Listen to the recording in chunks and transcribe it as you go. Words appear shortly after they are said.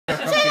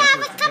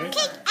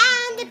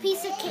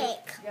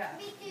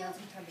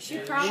She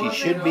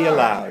should be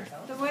allowed.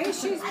 The way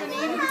she's been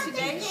eating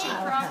today, she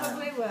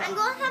probably will. I'm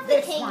going to have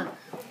the cake.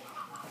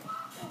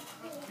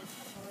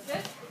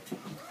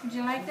 Would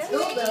you like this?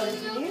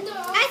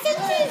 I think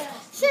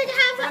she should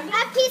have a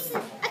piece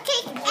of a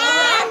cake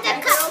and a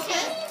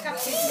cupcake.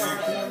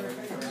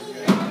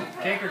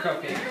 Cake or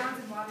cupcake?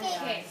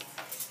 Cake.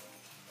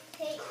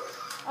 Cake.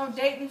 Oh,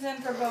 Dayton's in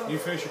for both. You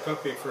finish your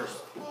cupcake first.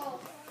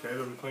 Okay,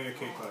 there'll be plenty of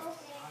cake left.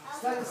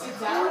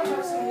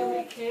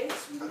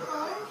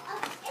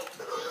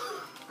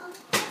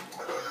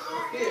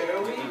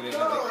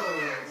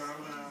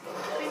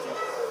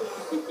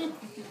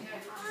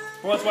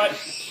 Who wants what?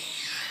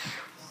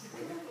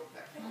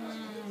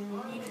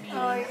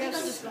 Oh, you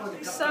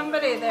got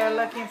somebody there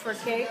looking for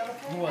cake.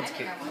 Who wants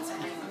cake?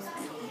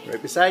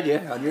 Right beside you,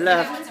 on your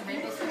left.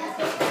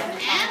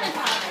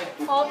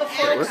 All the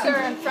forks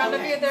are in front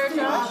of you there,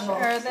 Josh?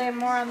 Or are they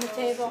more on the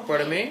table?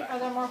 Pardon me? Are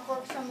there more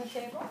forks on the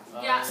table?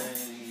 Yeah.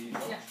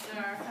 Yeah,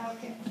 there are.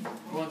 Okay.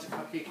 Who wants a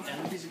cupcake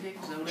and a piece of cake?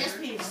 Is that what Yes,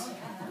 please.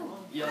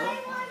 Yellow?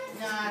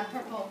 No,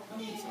 purple.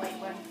 Needs white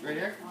one. Right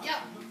here? Yep.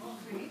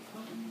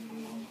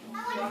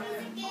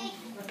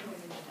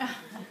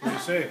 What do you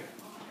say?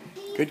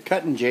 Good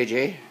cutting,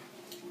 JJ.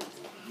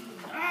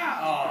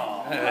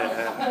 Oh.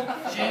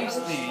 Jinx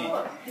me.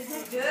 Is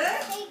it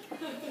good?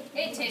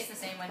 It tastes the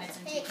same when it's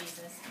in 2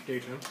 pieces.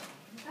 Patient.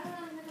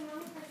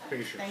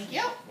 Patient. Thank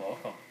you.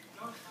 Welcome.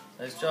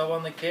 Nice job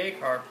on the cake,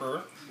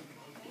 Harper.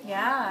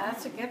 Yeah,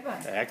 that's a good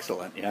one.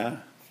 Excellent,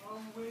 yeah.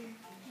 Oh,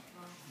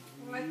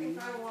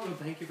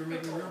 thank you for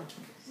making room.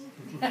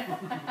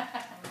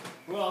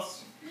 Who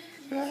else?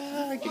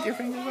 Get your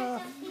fingers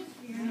off.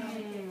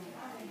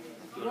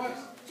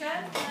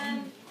 Jen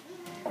and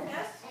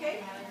yes,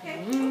 cake,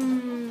 cake.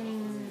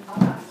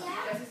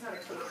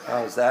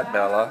 How's that,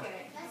 Bella?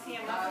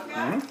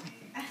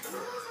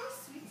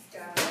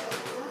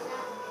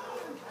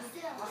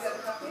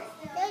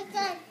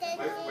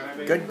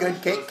 Good,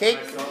 good cake, cake.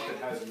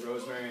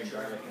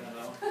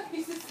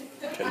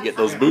 Try to get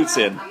those boots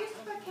in.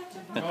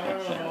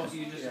 No.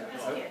 You just...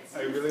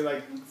 I really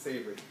like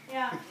savory.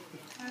 Yeah.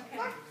 Okay.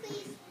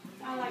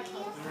 I like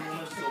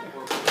those.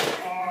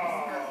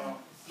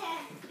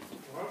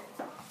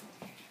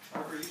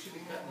 Harper, you should be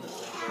cutting this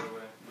thing, by the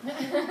way.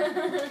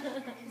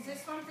 Is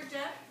this one for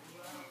Jen?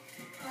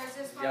 Or is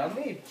this one?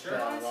 Yummy. Sure.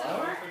 Want some?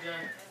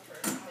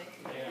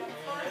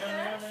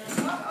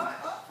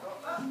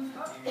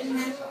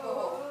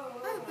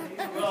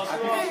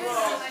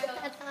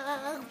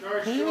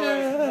 George,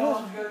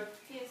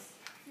 Yes.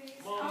 Please.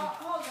 Oh,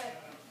 hold it.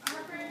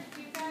 Harper,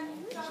 you got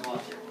some?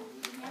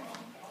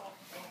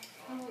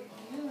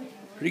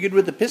 Pretty good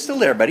with the pistol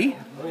there, buddy.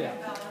 Oh, yeah.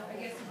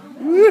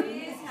 Woo.